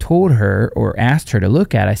told her or asked her to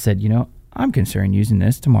look at it, I said, I'm considering using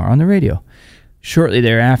this tomorrow on the radio. Shortly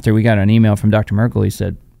thereafter, we got an email from Dr. Merkel. He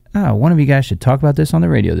said, one of you guys should talk about this on the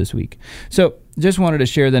radio this week. So just wanted to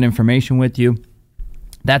share that information with you.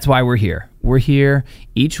 That's why we're here. We're here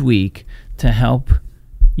each week to help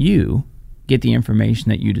you get the information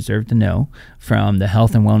that you deserve to know from the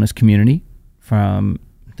health and wellness community, from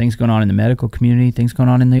things going on in the medical community, things going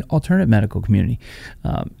on in the alternative medical community.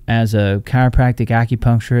 As a chiropractic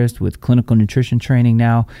acupuncturist with clinical nutrition training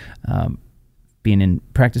now, being in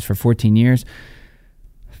practice for 14 years,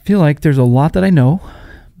 I feel like there's a lot that I know,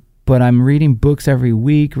 but I'm reading books every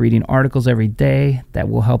week, reading articles every day that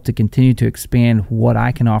will help to continue to expand what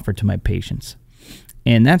I can offer to my patients.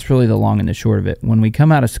 And that's really the long and the short of it. When we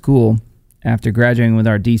come out of school, after graduating with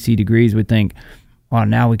our DC degrees, we think, well,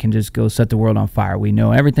 now we can just go set the world on fire. We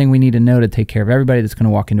know everything we need to know to take care of everybody that's going to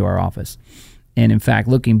walk into our office. And in fact,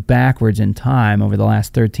 looking backwards in time over the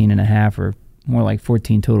last 13 and a half or more like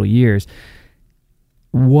 14 total years,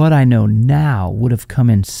 what I know now would have come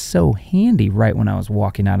in so handy right when I was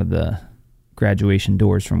walking out of the graduation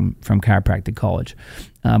doors from chiropractic college.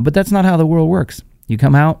 But that's not how the world works. You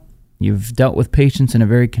come out, you've dealt with patients in a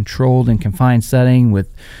very controlled and confined setting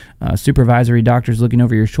with supervisory doctors looking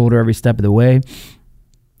over your shoulder every step of the way,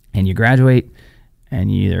 and you graduate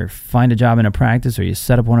and you either find a job in a practice or you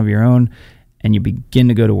set up one of your own and you begin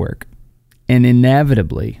to go to work. And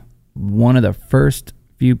inevitably, one of the first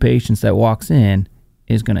few patients that walks in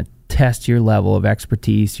is going to test your level of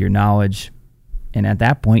expertise, your knowledge, and at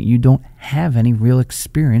that point, you don't have any real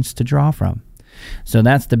experience to draw from. So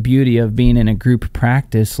that's the beauty of being in a group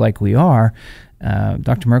practice like we are.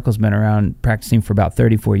 Dr. Merkel's been around practicing for about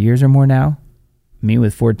 34 years or more now. Me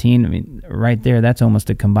with 14, I mean, right there, that's almost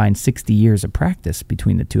a combined 60 years of practice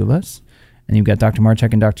between the two of us. And you've got Dr.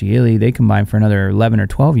 Marchek and Dr. Yaley, they combine for another 11 or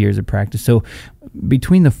 12 years of practice. So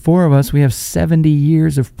between the four of us, we have 70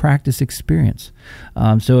 years of practice experience.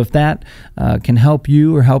 So if that can help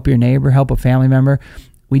you or help your neighbor, help a family member,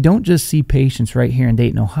 we don't just see patients right here in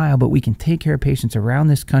Dayton, Ohio, but we can take care of patients around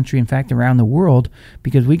this country, in fact, around the world,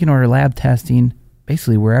 because we can order lab testing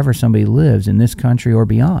basically wherever somebody lives in this country or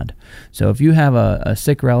beyond. So if you have a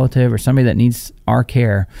sick relative or somebody that needs our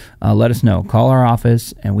care, let us know. Call our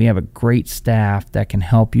office, and we have a great staff that can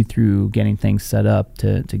help you through getting things set up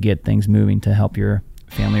to get things moving to help your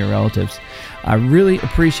family or relatives. I really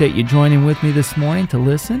appreciate you joining with me this morning to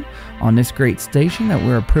listen on this great station that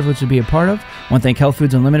we're privileged to be a part of. I want to thank Health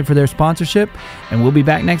Foods Unlimited for their sponsorship, and we'll be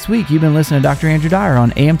back next week. You've been listening to Dr. Andrew Dyer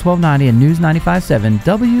on AM 1290 and News 95.7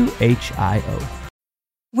 WHIO.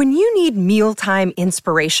 When you need mealtime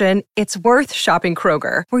inspiration, it's worth shopping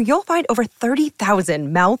Kroger, where you'll find over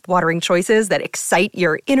 30,000 mouth-watering choices that excite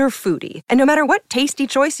your inner foodie. And no matter what tasty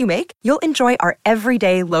choice you make, you'll enjoy our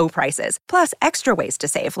everyday low prices, plus extra ways to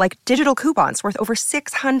save, like digital coupons worth over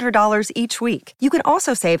 $600 each week. You can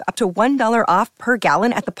also save up to $1 off per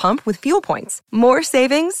gallon at the pump with fuel points. More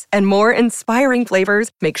savings and more inspiring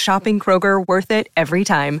flavors make shopping Kroger worth it every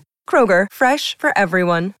time. Kroger, fresh for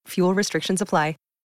everyone. Fuel restrictions apply.